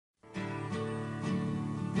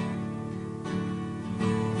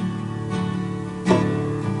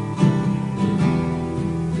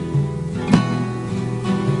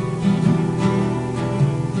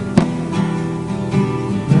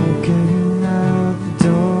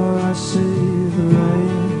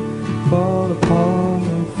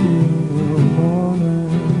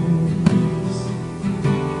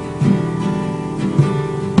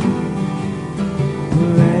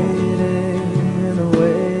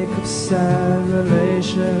of sad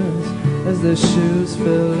relations as their shoes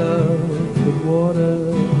fill up with water.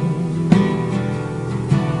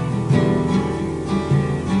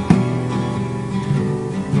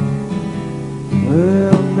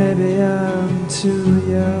 Well, maybe I'm too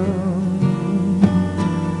young.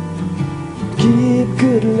 Keep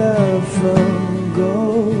good love from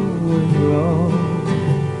going wrong.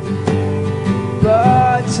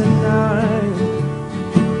 But tonight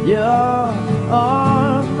you're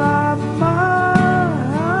on my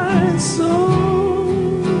mind, so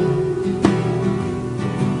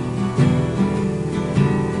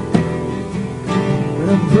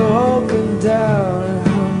I'm broken down and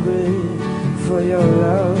hungry for your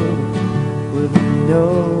love with no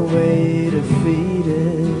way to feed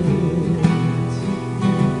it.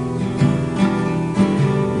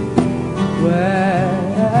 Where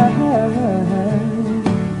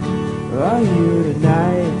are you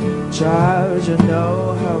tonight? Child, you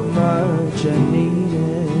know how much I need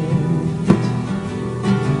it.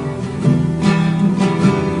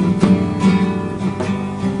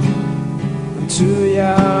 I'm too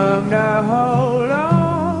young to hold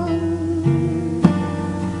on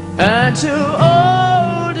and too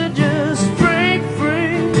old to just break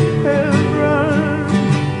free and run.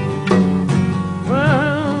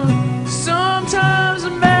 Well, sometimes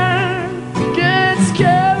a man gets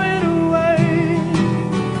carried away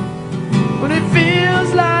when it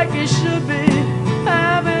feels like he should be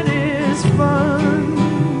having his fun,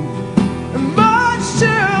 and much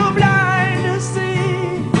too blind to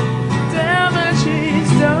see damage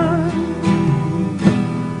he's done.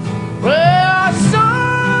 Well,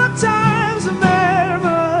 sometimes a man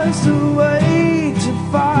must wait to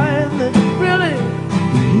find that really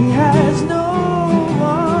he has no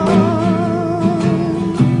one.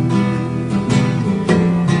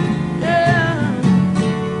 Yeah,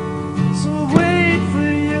 so I'll wait for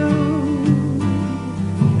you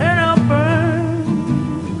and I'll burn.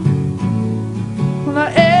 Will I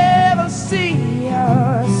ever see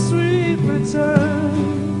your sweet return?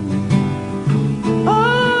 Oh,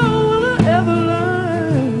 will I ever learn?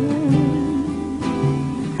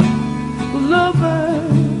 Lover,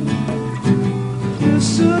 you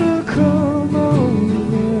should have come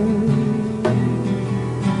over,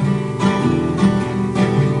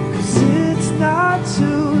 'cause it's not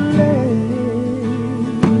too late.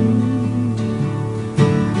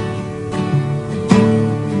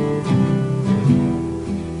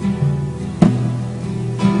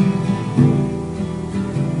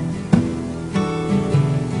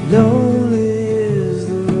 Lonely is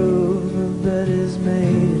the room, the bed is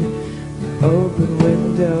made, the open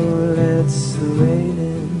window lets the rain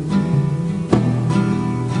in.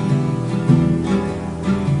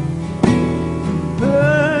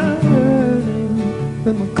 Burning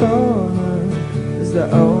in my corner is the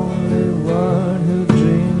only one who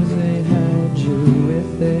dreams they had you with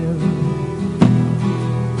them.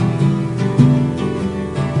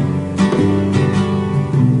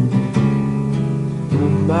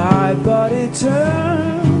 My body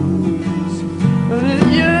turns and it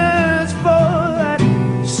yearns for that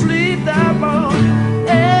sleep that won't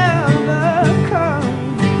ever come.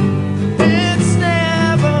 It's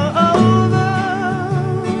never over.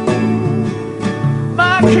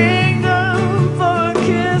 My kingdom for a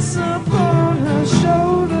kiss upon her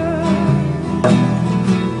shoulder.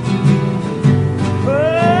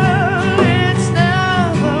 Well, it's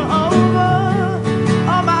never over.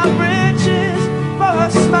 All my riches for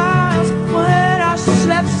her smiles when I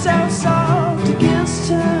slept so soft against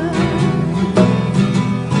her.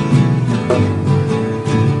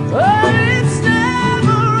 Well, it's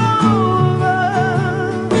never over.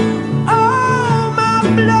 All my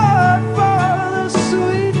blood for the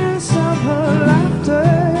sweetness of her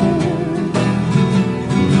laughter.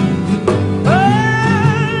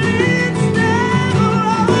 Well, it's never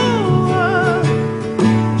over.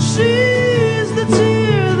 She's the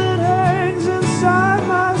tear that hangs inside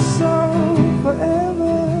my soul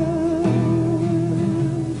forever.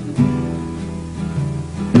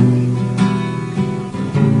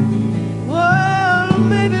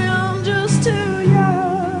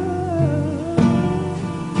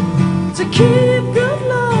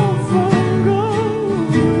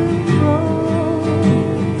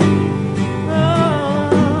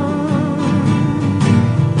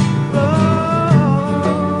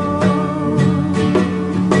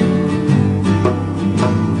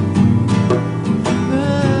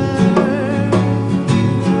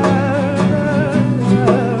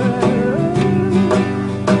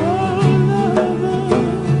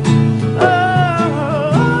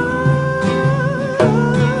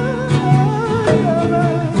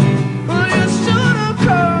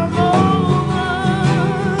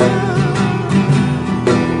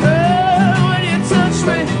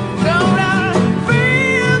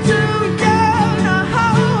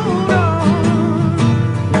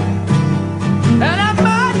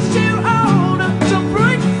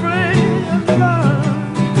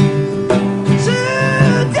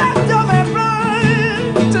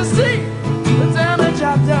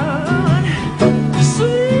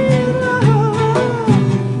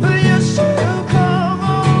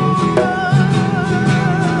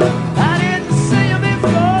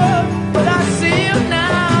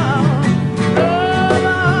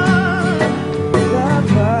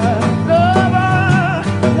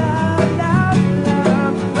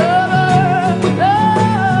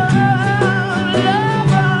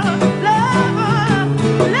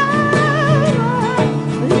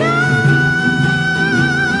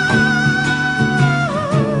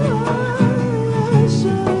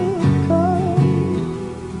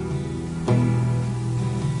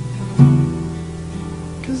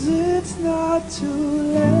 'cause it's not too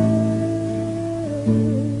late.